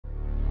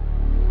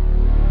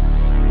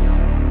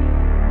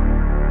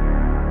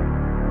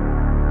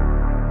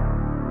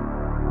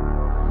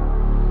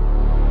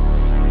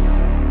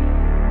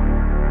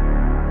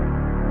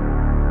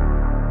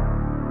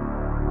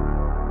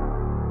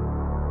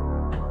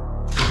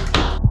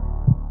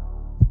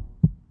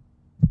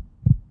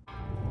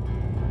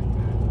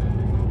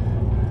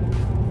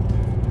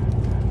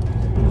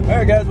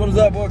Alright guys, what is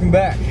up? Welcome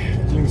back.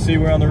 As you can see,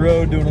 we're on the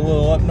road doing a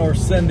little up north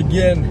send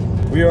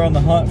again. We are on the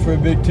hunt for a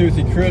big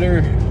toothy critter,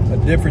 a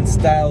different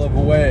style of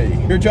a way.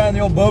 We're trying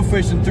the old bow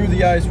fishing through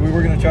the ice. We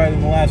were gonna try it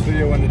in the last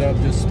video, ended up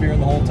just spearing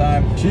the whole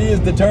time. She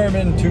is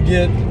determined to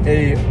get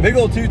a big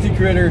old toothy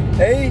critter,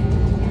 A,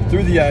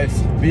 through the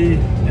ice, B,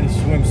 in a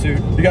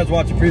swimsuit. You guys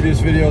watched the previous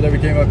video that we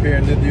came up here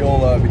and did the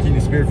old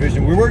bikini spear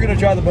fishing. We were gonna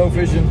try the bow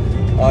fishing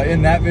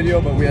in that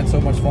video, but we had so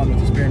much fun with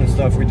the spearing and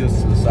stuff, we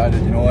just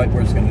decided, you know what,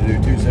 we're just gonna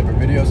do two separate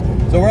videos.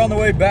 So we're on the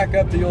way back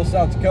up to old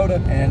South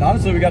Dakota, and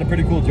honestly, we got a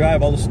pretty cool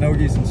drive. All the snow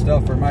geese and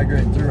stuff are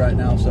migrating through right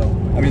now, so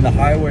I mean, the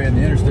highway and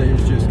the interstate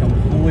is just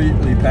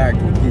completely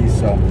packed with geese,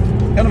 so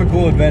kind of a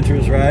cool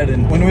adventurous ride.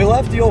 And when we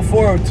left the old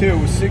 402, it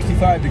was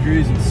 65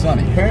 degrees and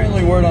sunny.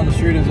 Apparently, word on the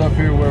street is up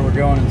here where we're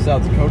going in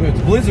South Dakota, it's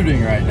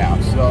blizzarding right now,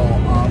 so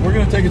we're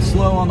gonna take it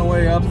slow on the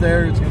way up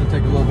there. It's gonna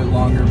take a little bit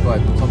longer, but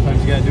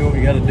sometimes you gotta do what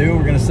you gotta do.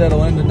 We're gonna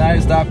settle in tonight,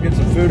 stop, get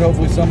some food,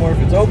 hopefully somewhere if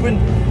it's open,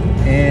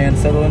 and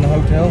settle in the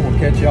hotel. We'll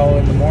catch y'all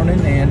in the morning,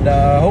 and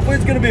hopefully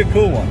it's gonna be a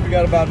cool one. We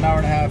got about an hour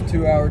and a half,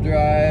 2 hour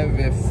drive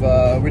if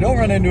we don't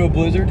run into a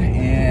blizzard,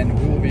 and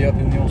we will be up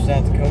in the old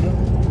South Dakota,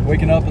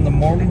 waking up in the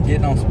morning,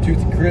 getting on some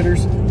toothy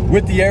critters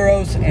with the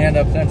arrows and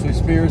potentially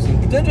spears,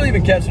 and potentially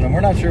even catching them.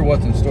 We're not sure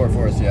what's in store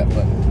for us yet,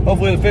 but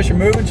hopefully the fish are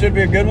moving. Should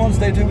be a good one.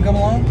 Stay tuned, come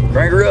along.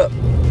 Crank her up.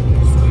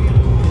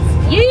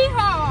 Yeehaw!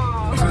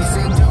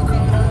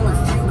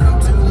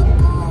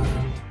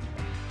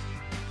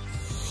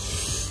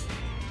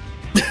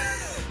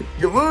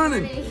 Good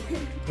morning.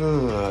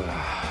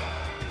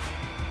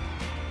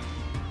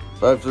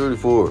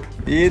 5:34.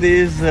 It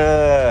is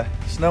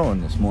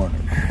snowing this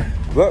morning,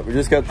 but we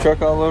just got the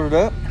truck all loaded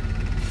up.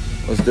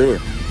 Let's do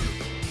it.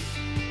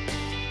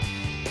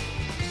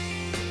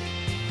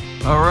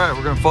 All right,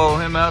 we're gonna follow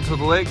him out to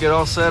the lake, get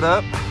all set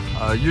up.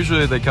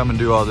 Usually they come and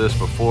do all this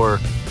before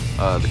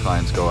the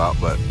clients go out,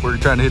 but we're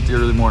trying to hit the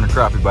early morning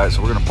crappie bite,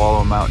 so we're gonna follow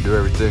him out and do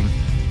everything.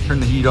 Turn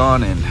the heat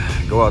on and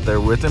go out there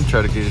with him,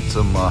 try to get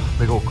some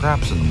big old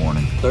craps in the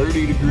morning.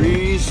 30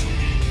 degrees,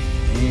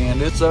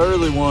 and it's our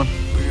early one.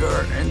 We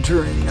are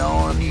entering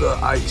on the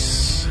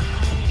ice.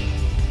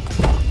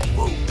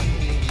 Whoa.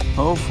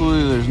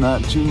 Hopefully there's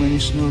not too many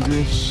snow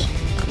drifts,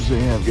 because they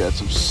have got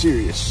some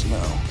serious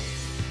snow.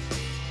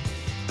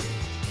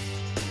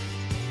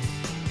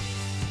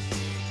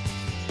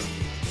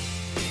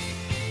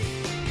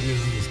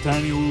 Using these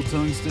tiny little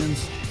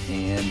tungstens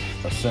and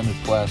a scented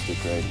plastic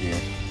right here.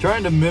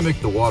 Trying to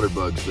mimic the water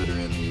bugs that are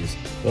in these.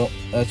 Well,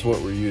 that's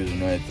what we're using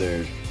right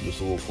there.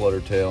 Just a little flutter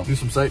tail. Do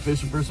some sight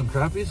fishing for some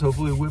crappies.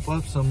 Hopefully whip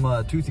up some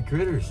toothy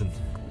critters, and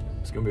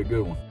it's gonna be a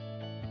good one.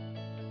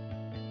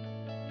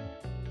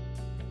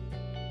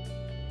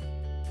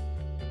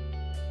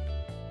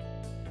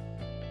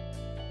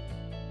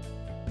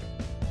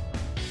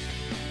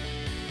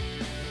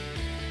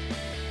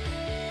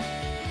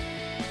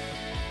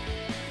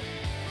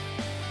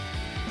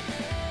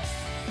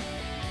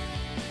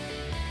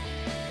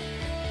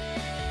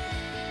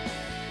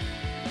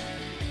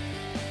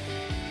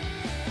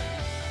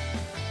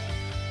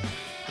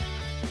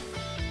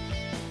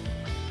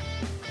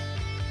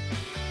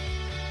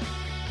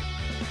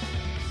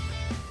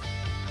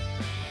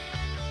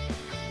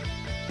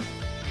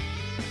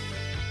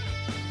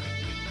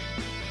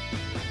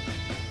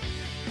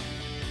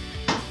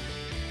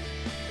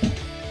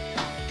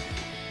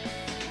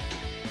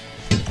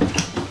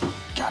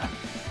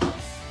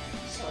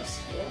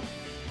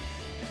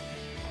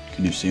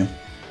 Can you see him?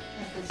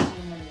 I could see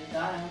him when you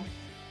got him.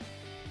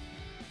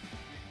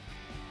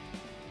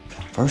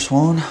 First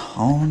one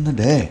on the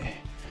day.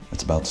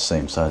 It's about the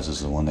same size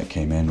as the one that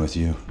came in with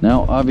you.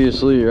 Now,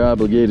 obviously, you're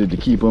obligated to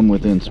keep them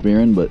within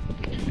spearing, but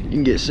you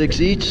can get 6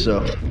 each,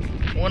 so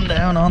one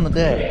down on the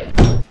day.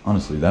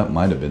 Honestly, that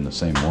might have been the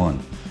same one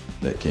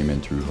that came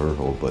in through her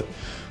hole, but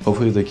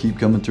hopefully they keep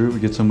coming through. We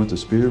get some with the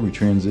spear, we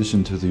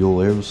transition to the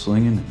old arrow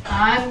slinging.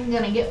 I'm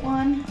gonna get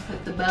one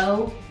with the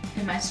bow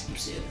and my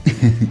swimsuit.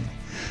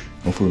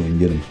 Hopefully we can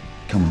get them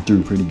coming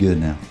through pretty good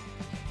now.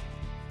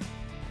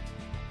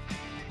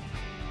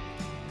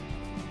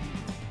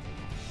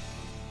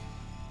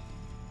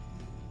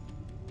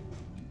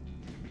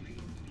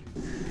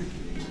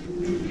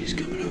 He's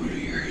coming over to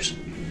yours.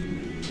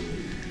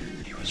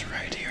 He was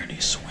right here and he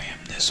swam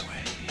this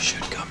way. He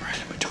should come right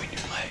in between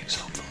your legs,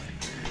 hopefully.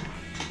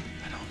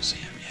 I don't see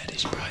him yet.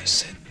 He's probably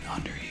sitting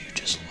under you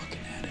just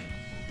looking at it.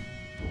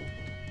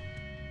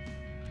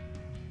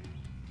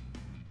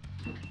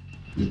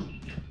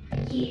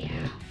 Yeah.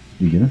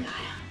 You get him?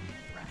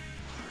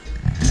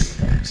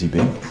 Is he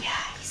big? Yeah,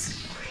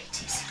 he's pretty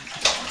decent.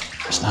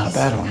 It's not a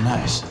bad one,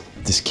 nice.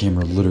 This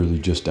camera literally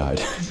just died.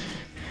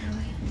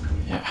 Really?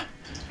 Yeah.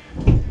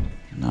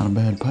 Not a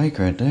bad pike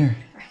right there.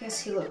 I guess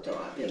he looked a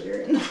lot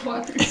bigger in the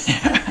water.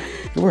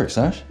 Good work,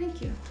 Sash.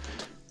 Thank you.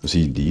 Was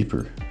he deep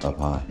or up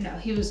high? No,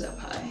 he was up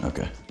high.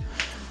 Okay.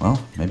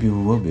 Well, maybe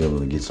we will be able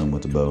to get some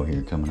with the bow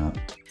here coming up.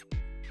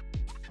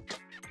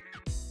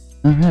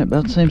 All right,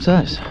 about the same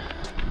size.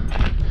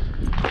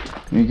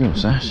 Here you go,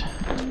 Sash.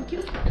 Thank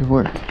you. Good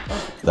work.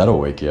 That'll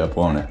wake you up,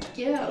 won't it?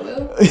 Yeah, it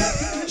will.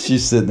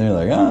 She's sitting there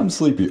like, oh, I'm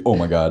sleepy. Oh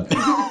my God.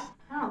 I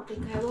don't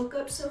think I woke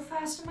up so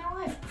fast in my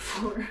life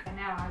before. And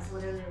now I was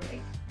literally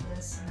like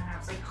this, and then I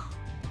was like,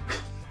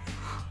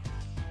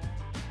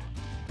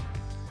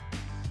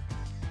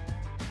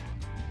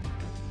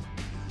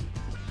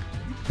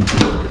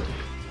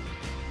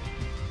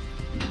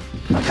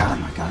 I got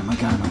him, I got him, I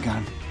got him, I got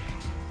him.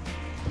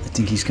 I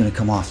think he's gonna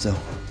come off though.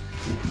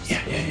 Yeah.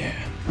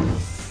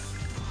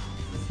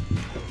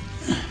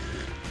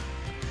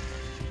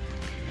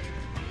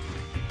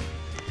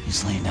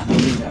 He's laying down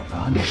underneath that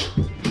rod.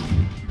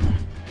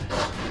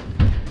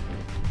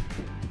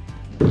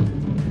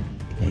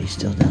 Yeah, he's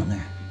still down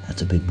there.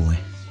 That's a big boy.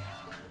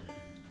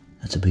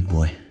 That's a big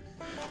boy.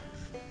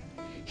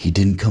 He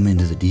didn't come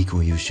into the decoy,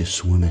 he was just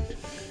swimming.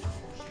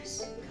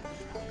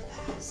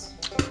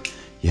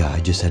 Yeah, I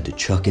just had to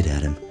chuck it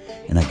at him,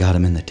 and I got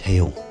him in the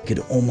tail. Could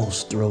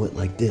almost throw it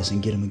like this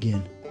and get him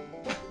again.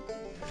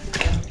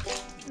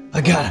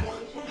 I got him.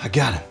 I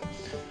got him.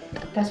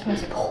 that's when I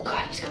was like, oh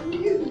God, he's coming to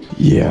you.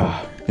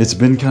 Yeah. It's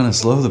been kind of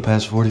slow the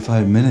past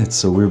 45 minutes,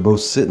 so we were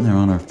both sitting there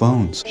on our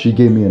phones. She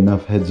gave me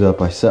enough heads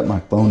up. I set my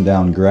phone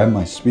down, grabbed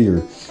my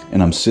spear,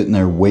 and I'm sitting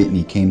there waiting.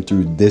 He came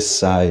through this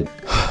side.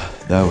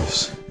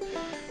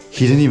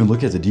 He didn't even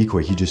look at the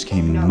decoy. He just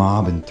came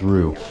mobbing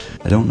through.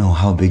 I don't know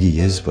how big he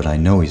is, but I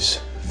know he's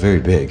very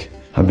big.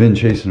 I've been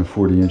chasing a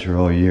 40-incher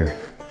all year.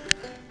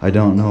 I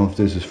don't know if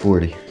this is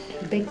 40.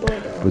 Big boy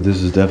though. But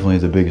this is definitely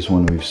the biggest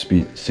one we've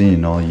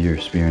seen all year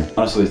spearing.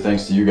 Honestly,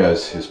 thanks to you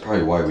guys is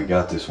probably why we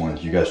got this one.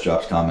 You guys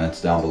dropped comments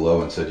down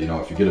below and said, you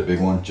know, if you get a big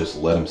one, just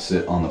let him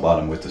sit on the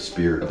bottom with the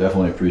spear. I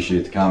definitely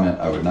appreciate the comment.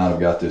 I would not have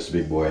got this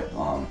big boy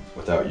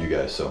without you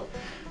guys. So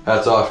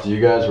hats off to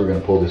you guys. We're gonna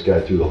pull this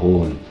guy through the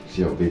hole and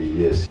see how big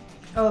he is.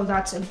 Oh,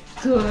 that's a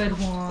good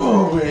one.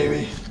 Oh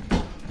baby.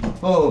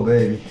 Oh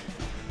baby.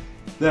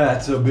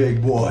 That's a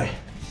big boy.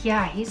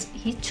 Yeah, he's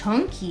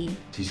chunky.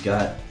 He's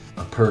got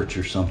a perch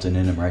or something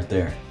in him right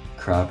there.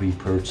 Crappie,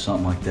 perch,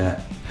 something like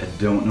that. I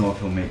don't know if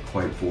he'll make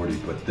quite 40,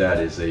 but that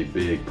is a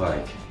big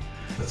pike.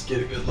 Let's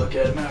get a good look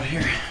at him out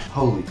here.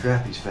 Holy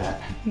crap, he's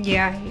fat.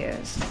 Yeah, he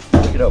is.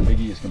 Look at how big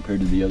he is compared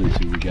to the other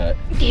two we got.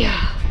 Yeah.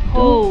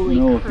 Holy crap.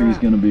 I don't know crap. if he's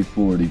gonna be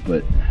 40,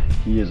 but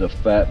he is a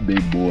fat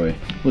big boy.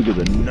 Look at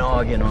the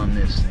noggin on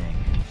this thing.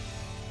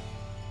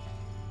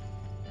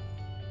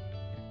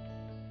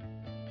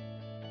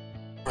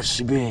 What should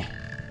she be?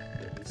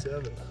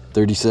 37.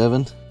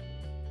 37?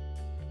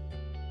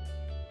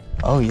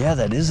 Oh yeah,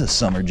 that is a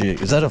summer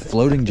jig. Is that a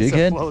floating jig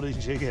head? It's a floating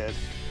jig head.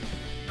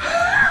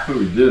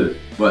 We did it.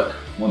 But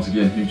once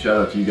again, huge shout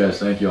out to you guys.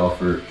 Thank you all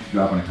for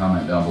dropping a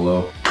comment down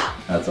below.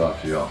 Hats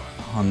off to y'all.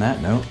 On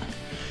that note,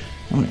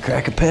 I'm gonna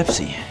crack a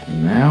Pepsi.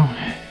 Now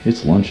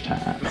it's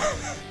lunchtime.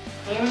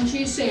 Ham and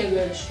cheese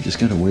sandwich. Just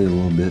gotta wait a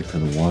little bit for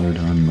the water to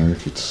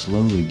unmurk. It's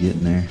slowly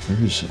getting there.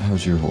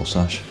 How's your hole,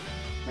 Sasha?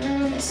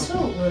 It's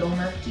still a little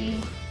murky.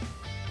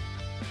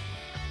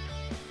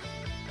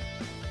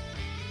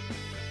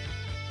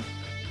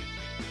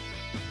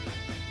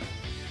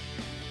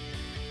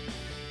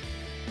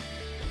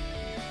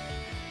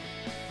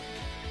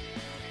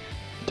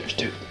 There's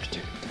two.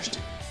 There's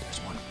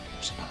one.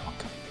 There's another one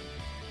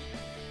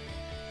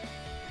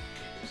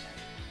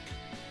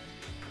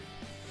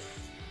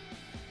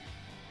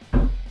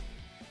coming.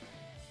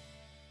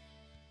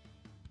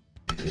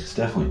 It's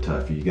definitely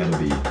tough. You gotta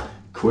be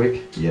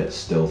quick yet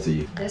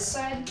stealthy. This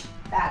side,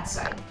 bad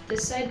side.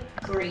 This side,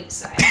 great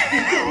side.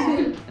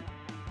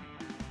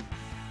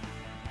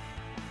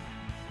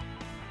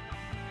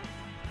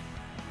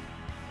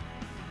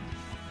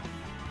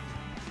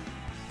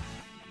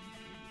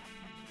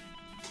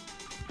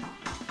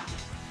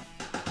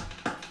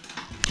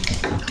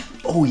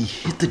 Oh, he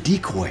hit the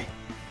decoy.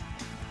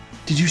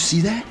 Did you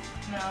see that?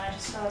 No, I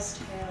just saw his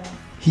tail.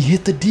 He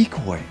hit the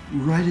decoy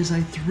right as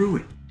I threw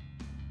it.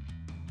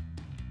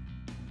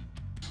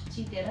 Did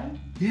you get him?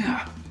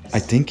 Yeah. I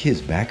think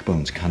his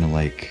backbone's kind of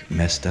like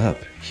messed up.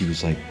 He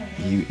was like,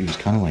 he was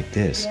kind of like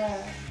this.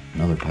 Yeah.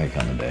 Another pike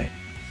on the day.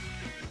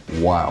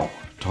 Wow.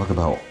 Talk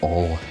about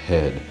all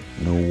head.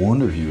 No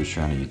wonder he was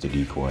trying to eat the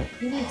decoy.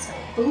 He needs some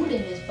food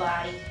in his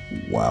body.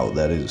 Wow,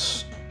 that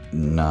is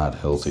not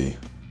healthy.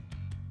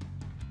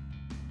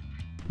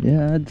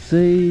 Yeah, I'd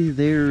say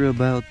they're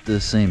about the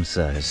same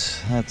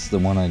size. That's the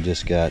one I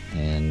just got,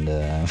 and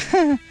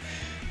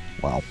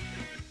wow.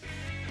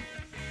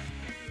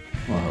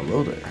 Well,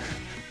 hello there.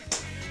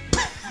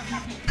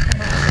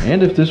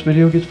 And if this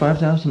video gets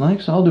 5,000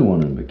 likes, I'll do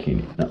one in a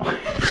bikini. No.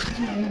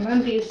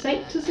 That'd be a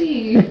sight to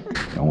see.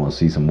 I want to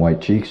see some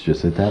white cheeks,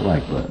 just hit that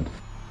like button.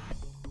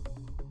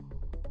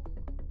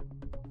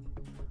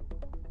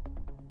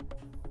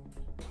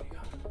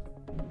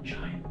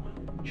 Giant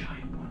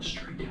one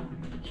straight down.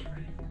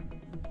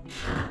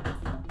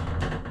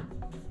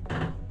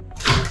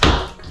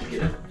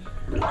 Get it?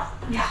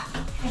 Yeah,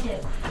 I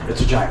did.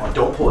 It's a giant one.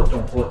 Don't pull it.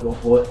 Don't pull it. Don't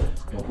pull it.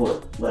 Don't pull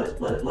it. Let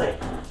it lay.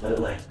 Let it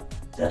lay.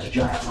 That's a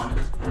giant one.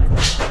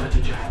 That's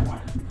a giant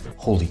one.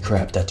 Holy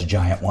crap, that's a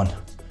giant one.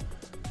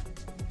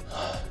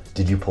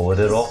 Did you pull it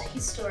at all?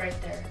 He's still right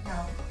there.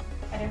 No,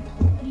 I didn't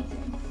pull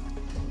anything.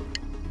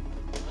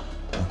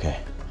 Okay.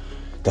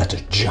 That's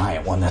a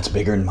giant one. That's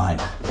bigger than mine.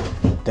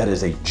 That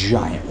is a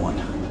giant one.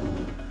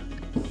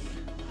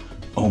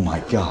 Oh my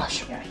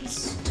gosh. Yeah, he's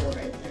still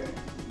right there.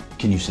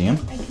 Can you see him?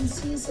 I can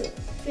see his like,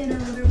 fin or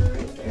whatever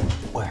right there.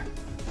 Where?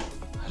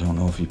 I don't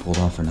know if he pulled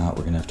off or not.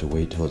 We're gonna have to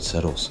wait till it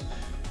settles.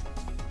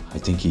 I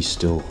think he's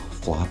still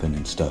flopping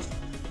and stuff.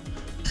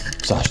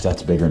 Gosh,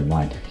 that's bigger than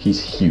mine. He's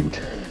huge.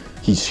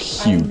 He's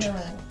huge. I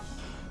know.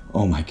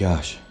 Oh my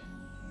gosh.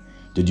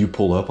 Did you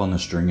pull up on the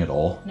string at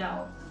all?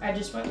 No, I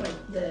just went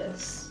like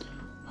this.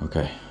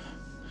 Okay.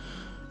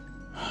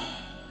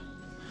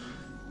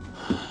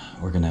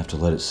 We're gonna have to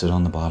let it sit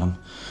on the bottom.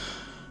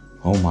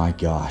 Oh my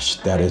gosh,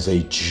 that is a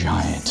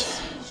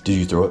giant. Did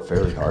you throw it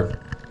fairly hard?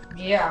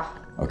 Yeah.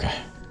 Okay.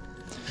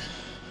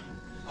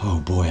 Oh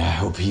boy, I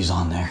hope he's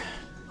on there.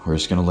 We're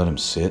just gonna let him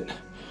sit.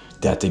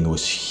 That thing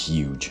was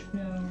huge.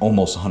 No.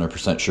 Almost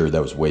 100% sure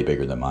that was way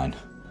bigger than mine.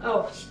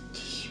 Oh,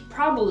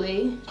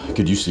 probably.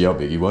 Could you see how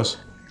big he was?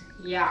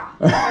 Yeah.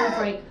 I was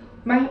like,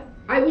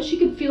 I wish you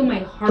could feel my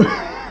heart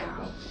right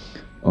now.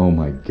 Oh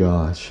my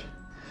gosh.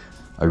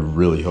 I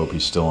really hope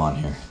he's still on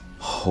here.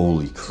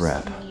 Holy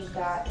crap. Just need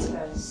that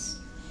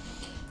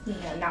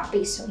to, not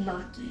be so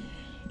murky.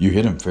 You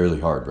hit him fairly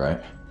hard,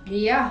 right?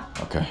 Yeah.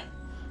 Okay. I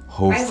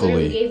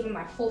Hopefully. literally gave him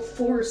my full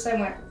force. I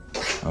went.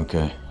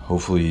 Okay.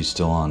 Hopefully he's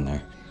still on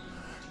there.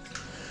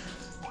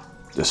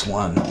 This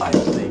one, I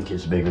think,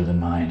 is bigger than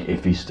mine,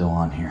 if he's still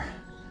on here.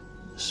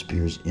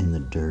 Spear's in the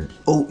dirt.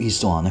 Oh, he's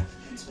still on there.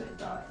 That's what I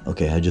thought.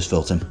 Okay, I just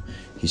felt him.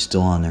 He's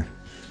still on there.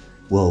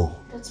 Whoa.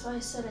 That's why I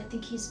said I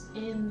think he's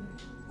in.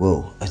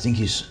 Whoa, I think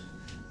he's...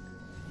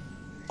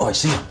 Oh, I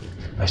see him.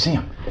 I see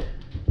him.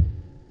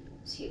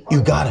 Is he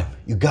You got him.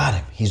 You got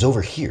him. He's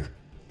over here.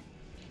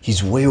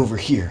 He's way over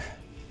here.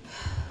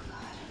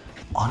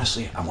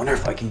 Honestly, I wonder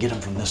if I can get him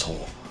from this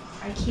hole.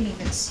 I can't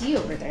even see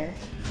over there.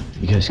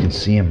 You guys can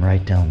see him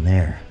right down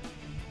there.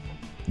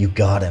 You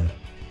got him.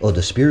 Oh,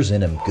 the spear's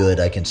in him. Good,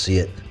 I can see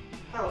it.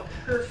 Oh,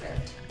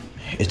 perfect.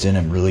 It's in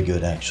him really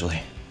good,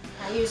 actually.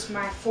 I used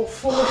my full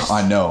force.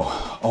 I know.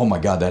 Oh my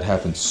God, that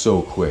happened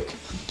so quick.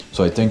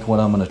 So I think what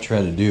I'm gonna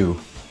try to do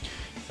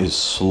is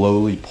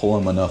slowly pull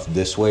him enough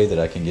this way that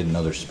I can get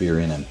another spear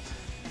in him.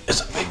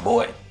 It's a big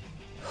boy.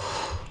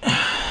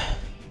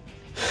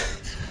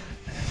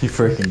 You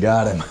freaking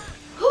got him.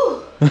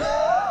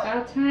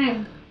 About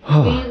time. We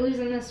ain't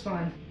losing this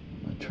one.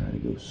 I'm gonna try to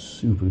go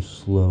super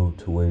slow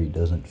to where he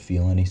doesn't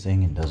feel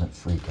anything and doesn't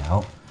freak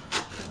out.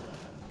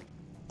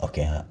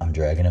 Okay, I'm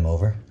dragging him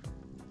over.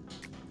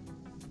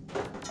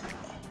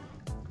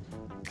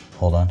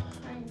 Hold on.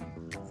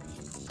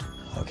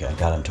 Okay, I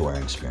got him to where I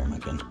can spear him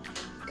again.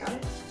 Got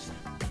it?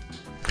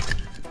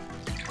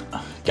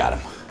 Got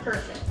him.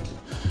 Perfect.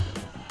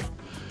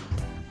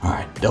 All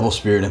right, double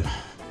speared him.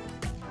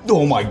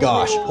 Oh my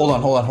gosh. Hold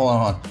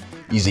on.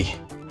 Easy.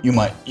 You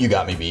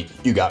got me beat.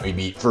 You got me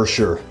beat for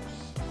sure.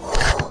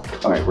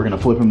 All right, we're gonna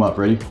flip him up.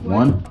 Ready?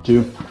 1,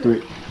 2,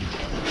 3.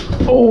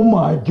 Oh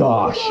my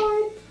gosh.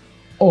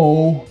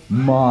 Oh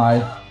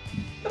my.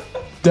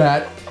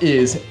 That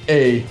is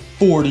a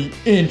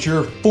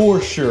 40-incher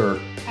for sure.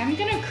 I'm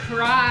gonna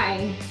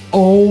cry.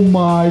 Oh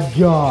my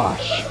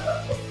gosh.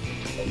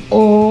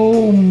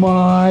 Oh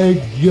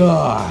my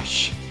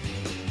gosh.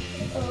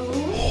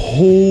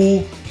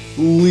 Holy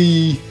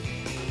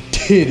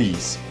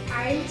titties.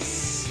 I'm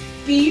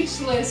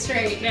speechless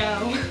right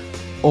now.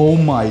 Oh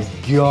my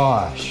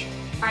gosh.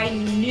 I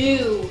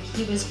knew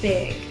he was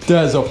big.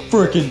 That is a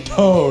freaking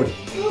toad.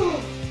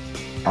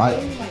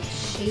 I'm like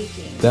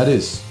shaking. That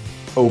is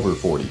over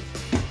 40.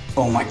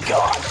 Oh my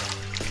God.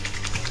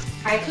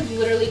 I could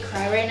literally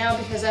cry right now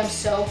because I'm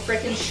so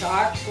freaking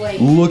shocked. Like,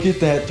 Look at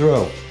that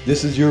throw.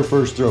 This is your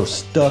first throw,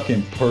 stuck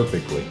in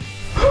perfectly.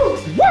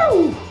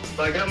 woo!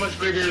 Like, how much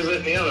bigger is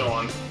it than the other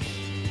one?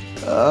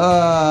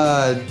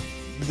 A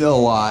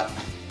lot.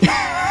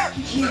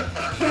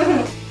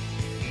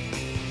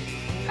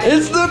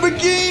 It's the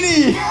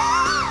bikini!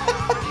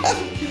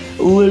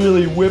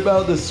 Literally whip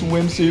out the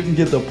swimsuit and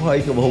get the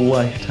pike of a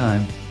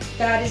lifetime.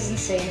 That is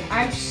insane.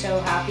 I'm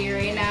so happy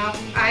right now.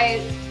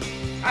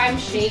 I'm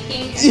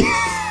shaking and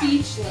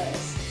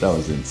speechless. That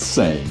was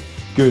insane.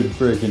 Good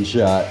freaking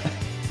shot.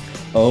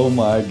 Oh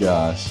my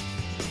gosh.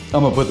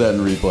 I'm gonna put that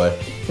in replay.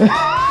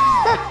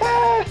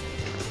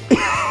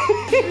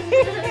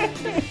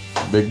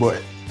 Big boy.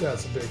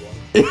 That's a big one.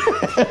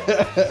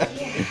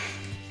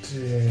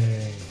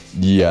 Dang.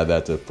 Yeah,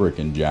 that's a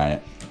freaking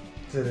giant.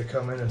 Did it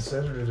come in and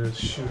sit, or did it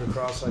shoot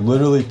across like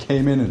Literally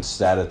came in and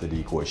sat at the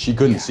decoy. She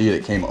couldn't see it.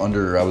 It came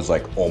under her. I was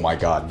like, oh my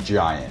God,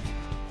 giant.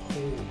 that?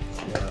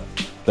 Holy crap.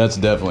 That's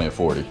definitely a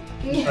 40.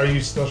 Are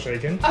you still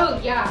shaking? Oh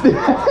yeah. My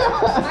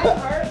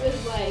heart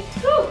was like,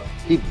 whew.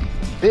 He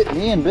bit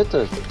me and bit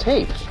the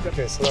tape.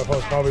 Okay, so that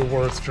was probably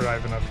worth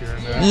driving up here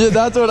and there. Yeah,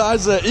 that's what I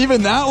said.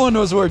 Even that one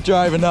was worth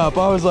driving up.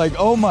 I was like,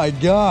 oh my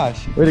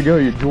gosh. Way to go,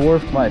 you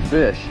dwarfed my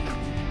fish.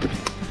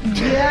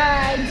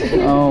 Yeah, I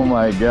did. Oh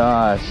my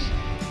gosh.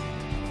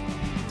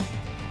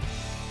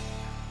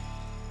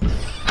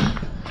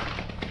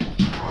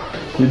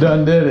 You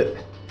done did it.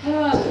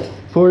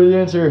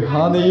 40-incher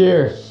on the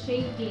year.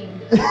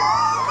 Shaking.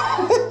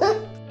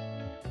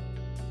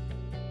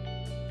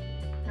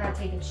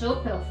 take a chill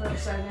pill for a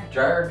second.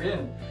 Try her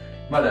again.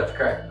 Might have to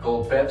crack a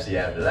cold Pepsi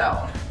after that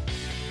one.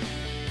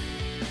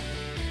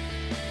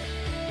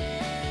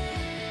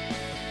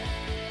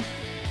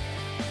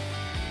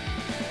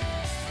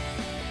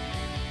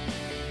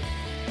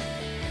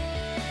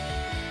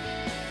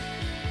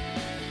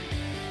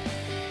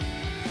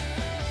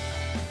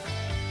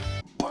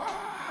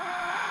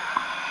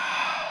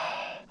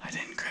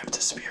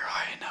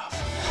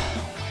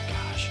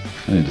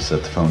 I need to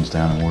set the phones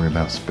down and worry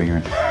about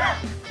spearing. I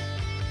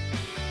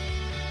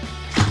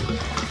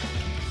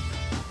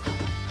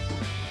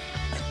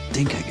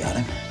think I got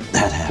him.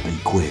 That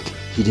happened quick.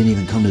 He didn't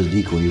even come to the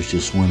decoy, he was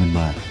just swimming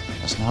by.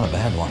 That's not a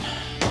bad one.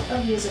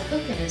 Oh, he has a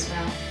hook in his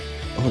mouth.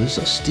 Oh, this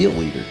is a steel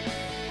leader.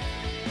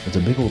 With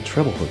a big old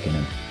treble hook in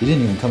him. He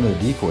didn't even come to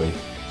the decoy,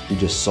 he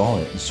just saw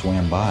it and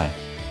swam by.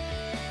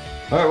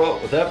 Alright, well,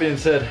 with that being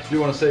said, I do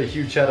want to say a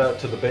huge shout out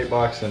to the bait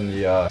box and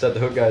the Set the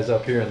Hook guys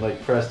up here in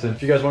Lake Preston.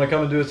 If you guys want to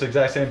come and do this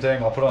exact same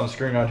thing, I'll put it on the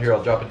screen right here,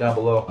 I'll drop it down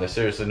below. They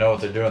seriously know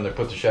what they're doing, they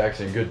put the shacks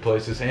in good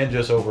places, and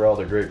just overall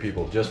they're great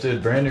people. Just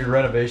did brand new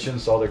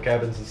renovations, all their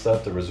cabins and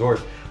stuff, the resort.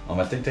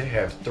 I think they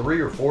have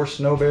 3 or 4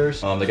 snow bears.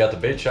 They got the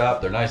bait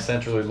shop. They're nice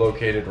centrally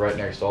located right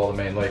next to all the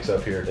main lakes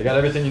up here. They got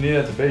everything you need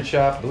at the bait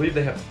shop. I believe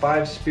they have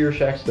 5 spear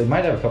shacks. They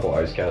might have a couple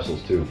ice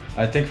castles too.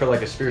 I think for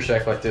like a spear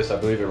shack like this, I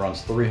believe it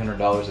runs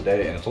 $300 a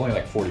day, and it's only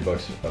like 40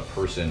 bucks a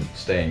person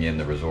staying in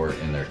the resort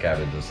in their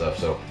cabins and stuff.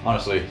 So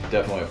honestly,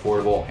 definitely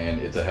affordable,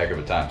 and it's a heck of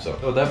a time. So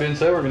with that being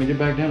said, we're gonna get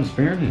back down to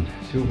spearing and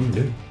see what we can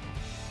do.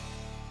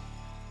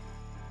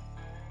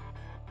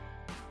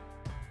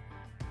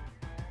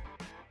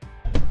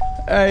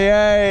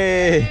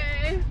 Hey,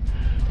 hey!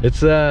 It's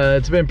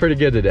been pretty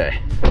good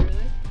today.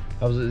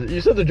 Really?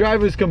 You said the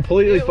drive was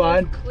completely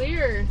fine.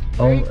 Clear,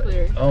 very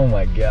clear. Oh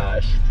my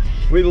gosh.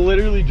 We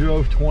literally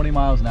drove 20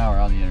 miles an hour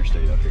on the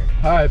interstate up here.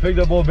 All right, picked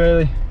up old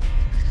Bailey.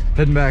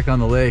 Heading back on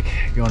the lake,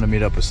 going to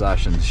meet up with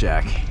Sasha in the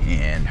shack,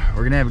 and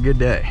we're gonna have a good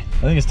day.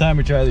 I think it's time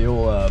we try the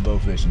old bow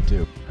fishing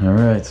too. All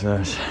right,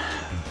 Sash.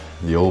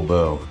 The old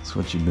bow. That's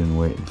what you've been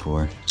waiting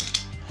for.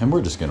 And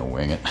we're just gonna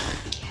wing it.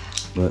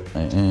 But I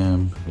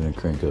am gonna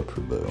crank up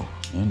her bow.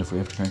 And if we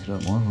have to crank it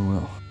up more, we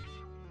will.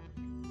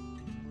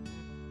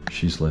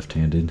 She's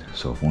left-handed,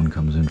 so if one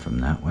comes in from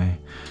that way,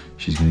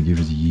 she's gonna give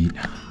her the yeet.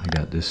 I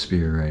got this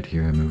spear right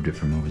here. I moved it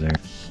from over there.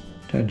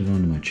 Tied it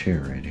onto my chair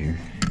right here.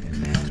 And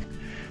then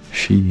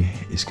she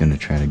is gonna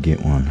try to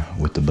get one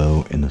with the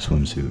bow in the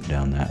swimsuit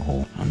down that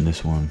hole. On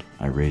this one,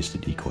 I raised the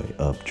decoy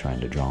up, trying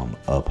to draw him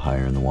up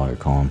higher in the water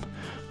column.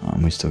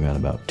 We still got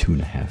about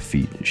 2.5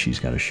 feet that she's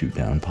gotta shoot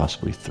down,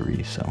 possibly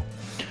 3, so.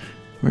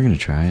 We're gonna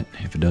try it.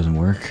 If it doesn't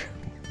work,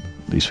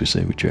 at least we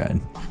say we tried.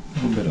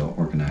 A little bit of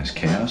organized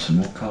chaos and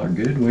we'll call her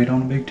good. Wait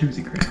on a big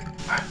toothy critter.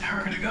 Alright, now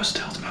we're gonna go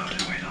stealth mode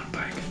and wait on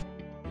Pike.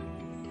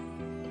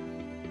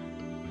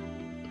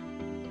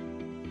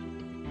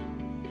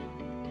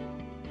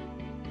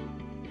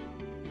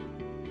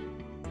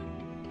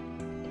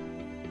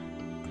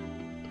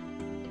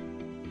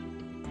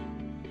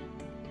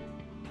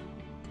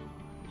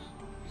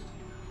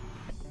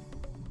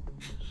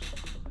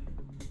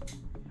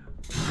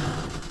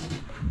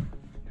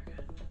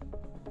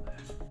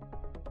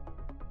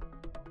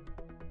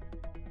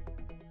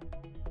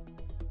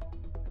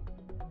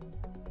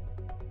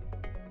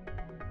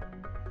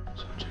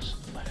 So just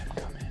let him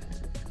come in.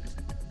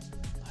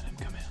 Let him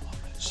come in a little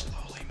bit.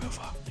 Slowly move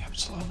up. Yep,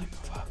 slowly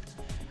move up.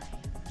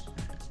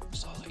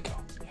 Slowly go.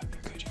 Yep,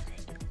 you're good, you're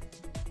good.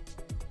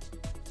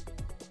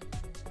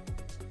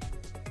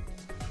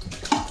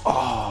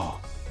 Oh!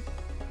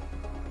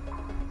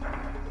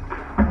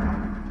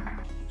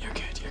 You're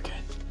good, you're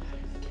good.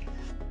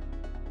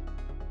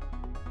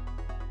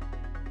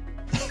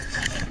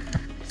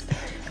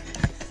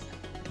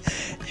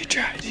 You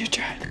tried, you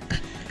tried.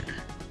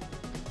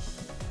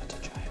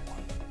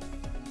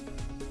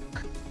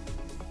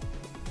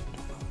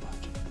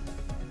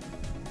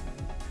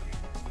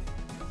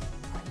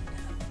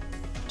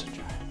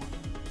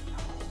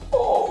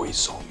 Oh, he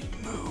saw me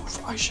move.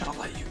 I should have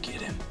let you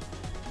get him.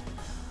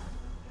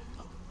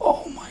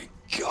 Oh my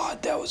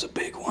God, that was a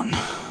big one.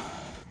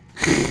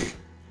 I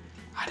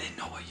didn't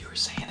know what you were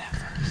saying at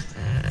first.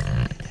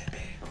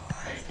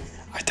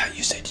 I thought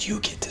you said you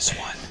get this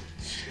one.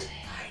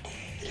 I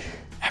did.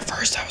 At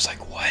first I was like,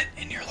 what?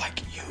 And you're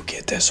like, you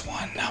get this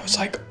one. And I was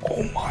like,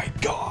 oh my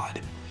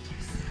God.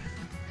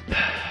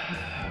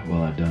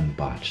 Well, I done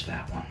botched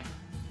that one.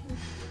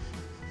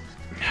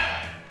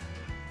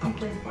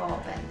 We've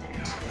all been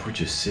there. We're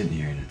just sitting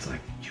here and it's like,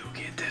 you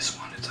get this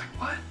one. It's like,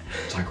 what?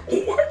 It's like,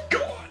 oh my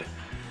God.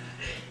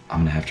 I'm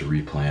gonna have to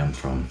replay them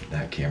from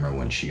that camera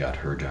when she got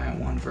her giant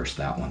one versus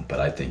that one. But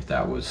I think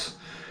that was,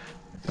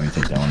 don't you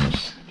think that one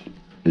was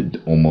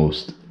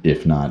almost,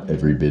 if not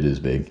every bit as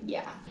big?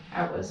 Yeah,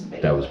 that was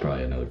big. That was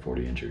probably another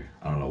 40-incher.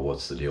 I don't know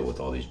what's the deal with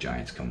all these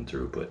giants coming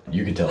through, but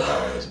you can tell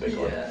that one was a big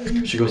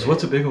one. She goes,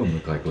 what's a big one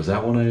look like? Was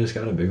that one I just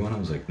got a big one? I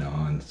was like, no.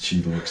 And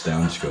she looks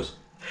down and she goes,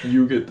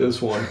 you get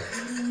this one.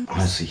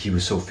 Honestly, he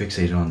was so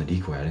fixated on the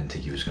decoy, I didn't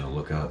think he was gonna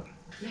look up.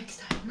 Next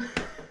time.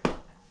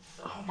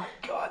 Oh my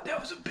God, that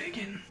was a big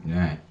one. All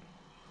right.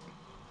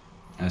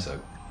 Nice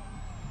hug.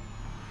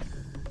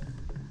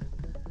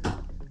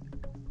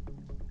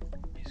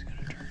 He's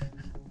gonna turn.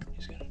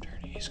 He's gonna turn.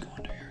 He's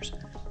going to yours.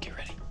 Get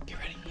ready. Get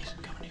ready. He's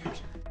coming to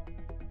yours.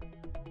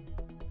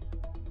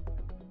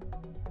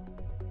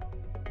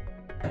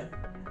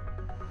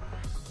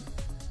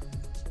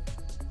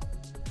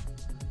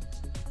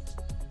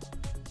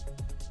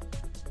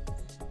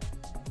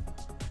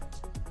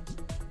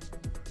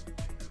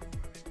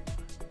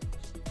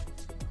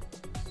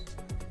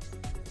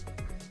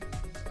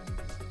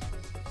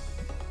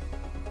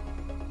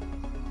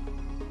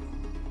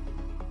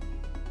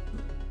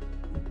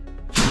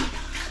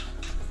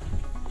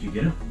 Did you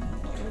get him?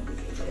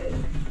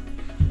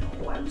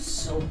 Oh, I'm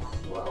so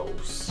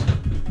close.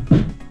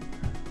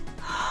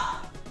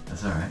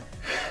 That's all right.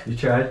 You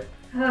tried.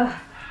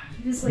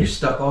 He's You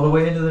stuck all the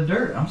way into the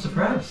dirt. I'm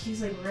surprised.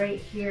 He's like right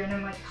here, and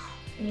I'm like,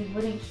 and he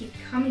wouldn't keep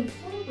coming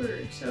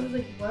forward. So I was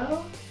like,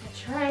 well, I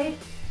tried.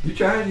 You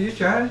tried. You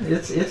tried.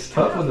 It's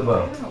tough with the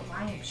bow. I don't know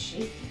why I'm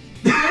shaking.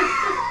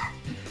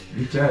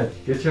 You tried.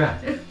 Good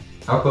try.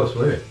 How close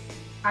were you?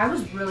 I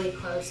was really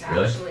close,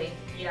 Really? actually.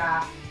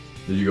 Yeah.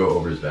 Did you go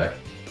over his back?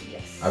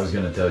 Yes. I was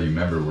gonna tell you,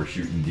 remember, we're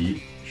shooting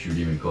deep, shoot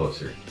even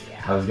closer.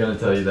 Yeah. I was gonna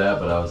tell you that,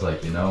 but I was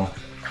like, you know,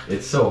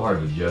 it's so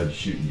hard to judge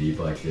shooting deep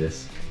like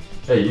this.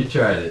 Hey, you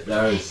tried it.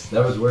 That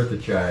was worth a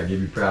try. I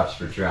give you props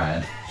for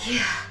trying. Yeah.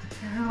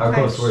 How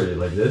close were you?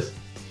 Like this?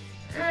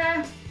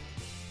 A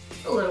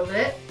little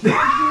bit.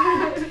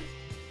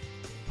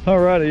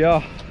 Alrighty,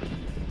 y'all.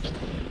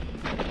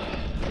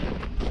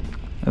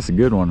 That's a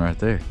good one right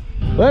there.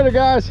 Later,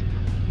 guys.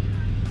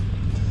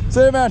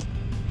 See you, man.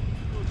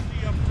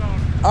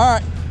 All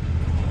right.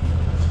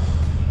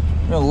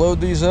 I'm gonna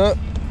load these up,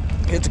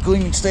 hit the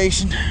cleaning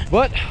station.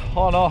 But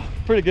all in all,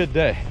 pretty good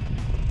day.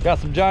 Got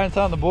some giants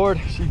on the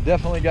board. She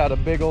definitely got a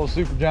big old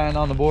super giant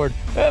on the board.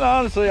 And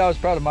honestly, I was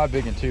proud of my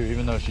big one too,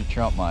 even though she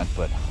trumped mine.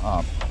 But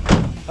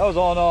that was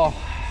all in all,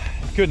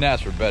 couldn't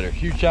ask for better.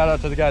 Huge shout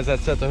out to the guys that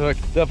set the hook.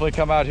 Definitely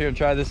come out here and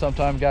try this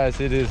sometime, guys.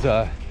 It is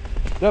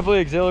definitely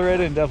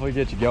exhilarating and definitely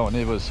get you going.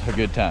 It was a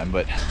good time.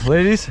 But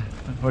ladies,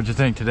 what'd you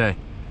think today?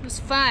 It was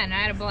fun. I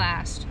had a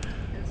blast.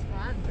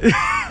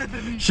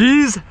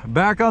 She's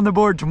back on the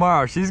board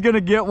tomorrow. She's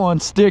gonna get one,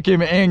 stick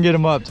him, and get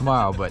him up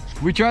tomorrow. But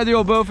we tried the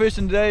old bow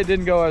fishing today. It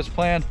didn't go as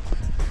planned.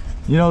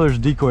 You know there's a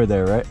decoy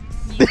there, right?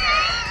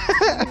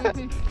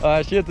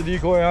 She hit the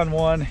decoy on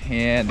one,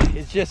 and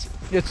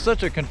it's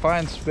such a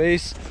confined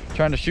space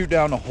trying to shoot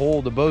down a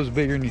hole. The bow's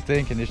bigger than you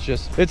think, and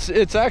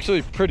it's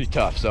actually pretty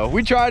tough. So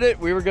we tried it.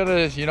 We were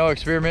gonna, you know,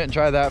 experiment and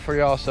try that for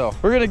y'all. So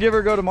we're gonna give her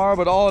a go tomorrow.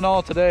 But all in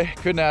all, today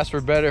couldn't ask for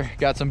better.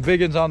 Got some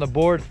big ones on the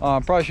board.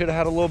 Probably should have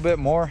had a little bit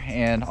more.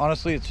 And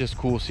honestly, it's just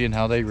cool seeing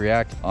how they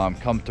react,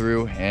 come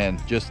through,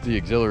 and just the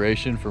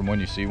exhilaration from when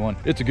you see one.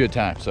 It's a good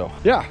time. So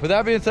yeah, with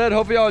that being said,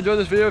 hopefully y'all enjoyed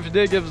this video. If you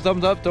did, give us a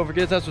thumbs up. Don't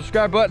forget that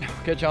subscribe button.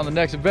 Catch you on the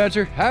next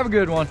adventure. Have a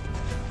good one.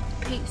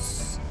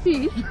 Peace.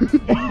 Peace.